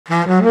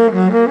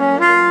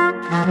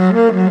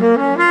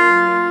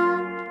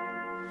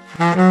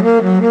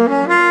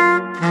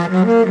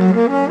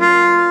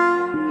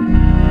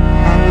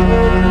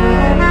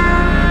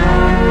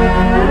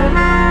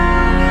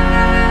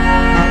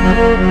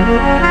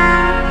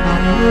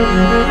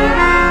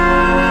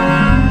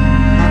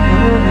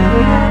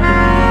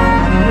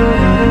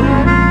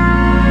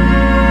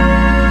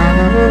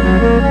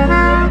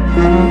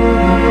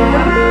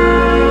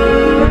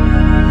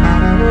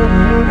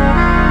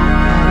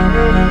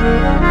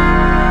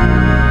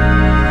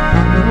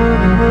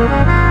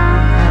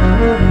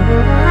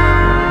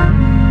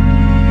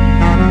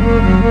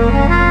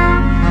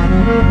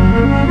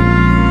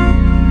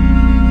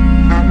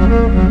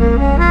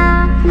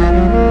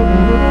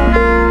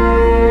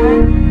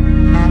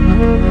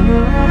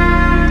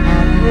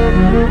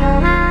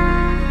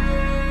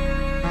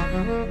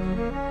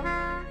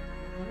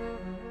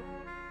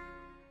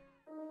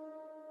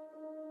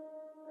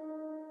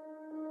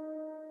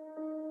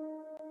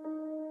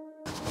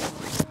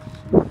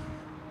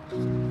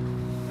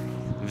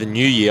The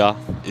new year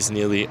is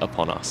nearly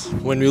upon us.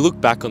 When we look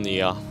back on the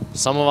year,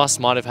 some of us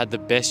might have had the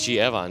best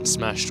year ever and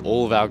smashed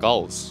all of our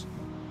goals.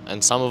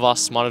 And some of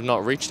us might have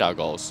not reached our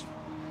goals.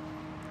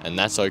 And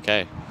that's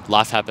okay.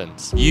 Life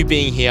happens. You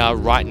being here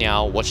right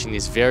now watching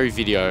this very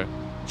video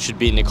should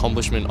be an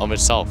accomplishment of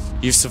itself.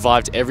 You've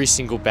survived every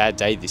single bad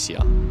day this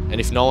year. And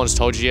if no one's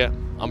told you yet,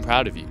 I'm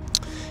proud of you.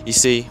 You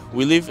see,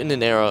 we live in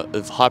an era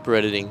of hyper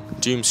editing,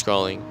 doom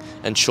scrolling,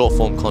 and short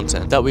form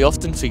content that we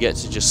often forget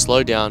to just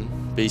slow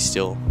down, be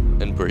still,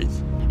 and breathe.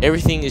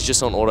 Everything is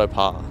just on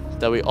autopilot,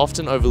 that we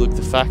often overlook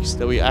the fact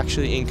that we're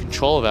actually in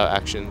control of our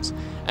actions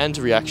and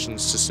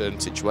reactions to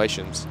certain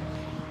situations.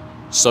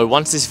 So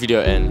once this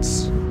video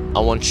ends,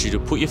 I want you to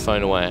put your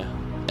phone away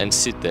and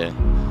sit there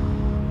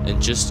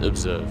and just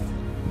observe.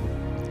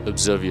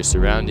 Observe your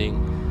surrounding,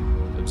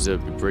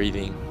 observe your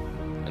breathing,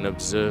 and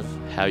observe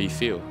how you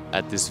feel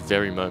at this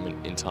very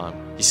moment in time.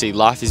 You see,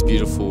 life is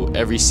beautiful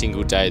every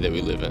single day that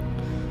we live in,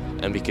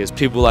 and because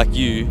people like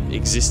you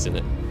exist in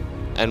it.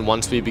 And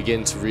once we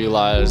begin to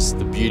realize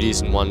the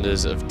beauties and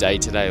wonders of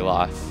day-to-day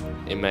life,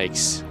 it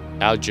makes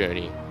our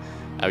journey,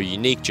 our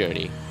unique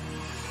journey,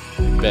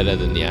 better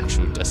than the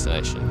actual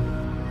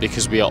destination.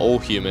 Because we are all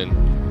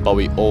human, but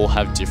we all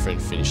have different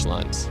finish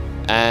lines.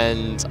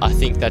 And I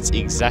think that's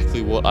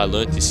exactly what I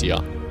learned this year.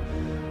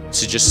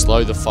 To just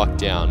slow the fuck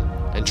down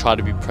and try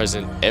to be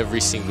present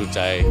every single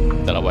day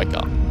that I wake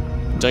up.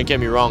 Don't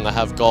get me wrong, I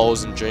have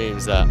goals and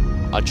dreams that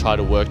I try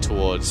to work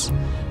towards,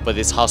 but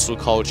this hustle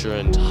culture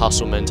and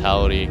hustle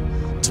mentality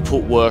to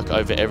put work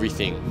over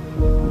everything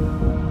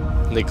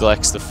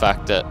neglects the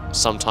fact that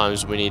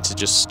sometimes we need to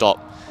just stop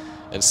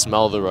and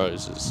smell the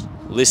roses,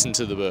 listen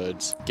to the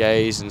birds,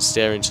 gaze and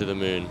stare into the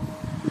moon,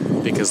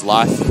 because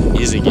life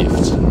is a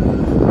gift,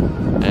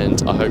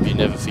 and I hope you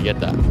never forget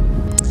that.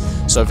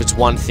 So if it's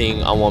one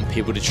thing I want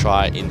people to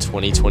try in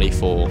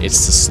 2024,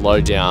 it's to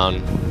slow down,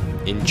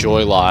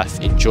 enjoy life,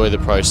 enjoy the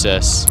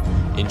process,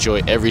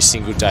 enjoy every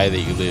single day that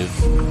you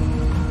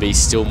live, be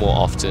still more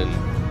often,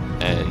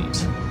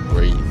 and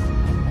breathe.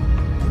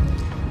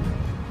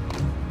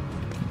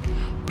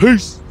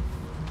 Peace!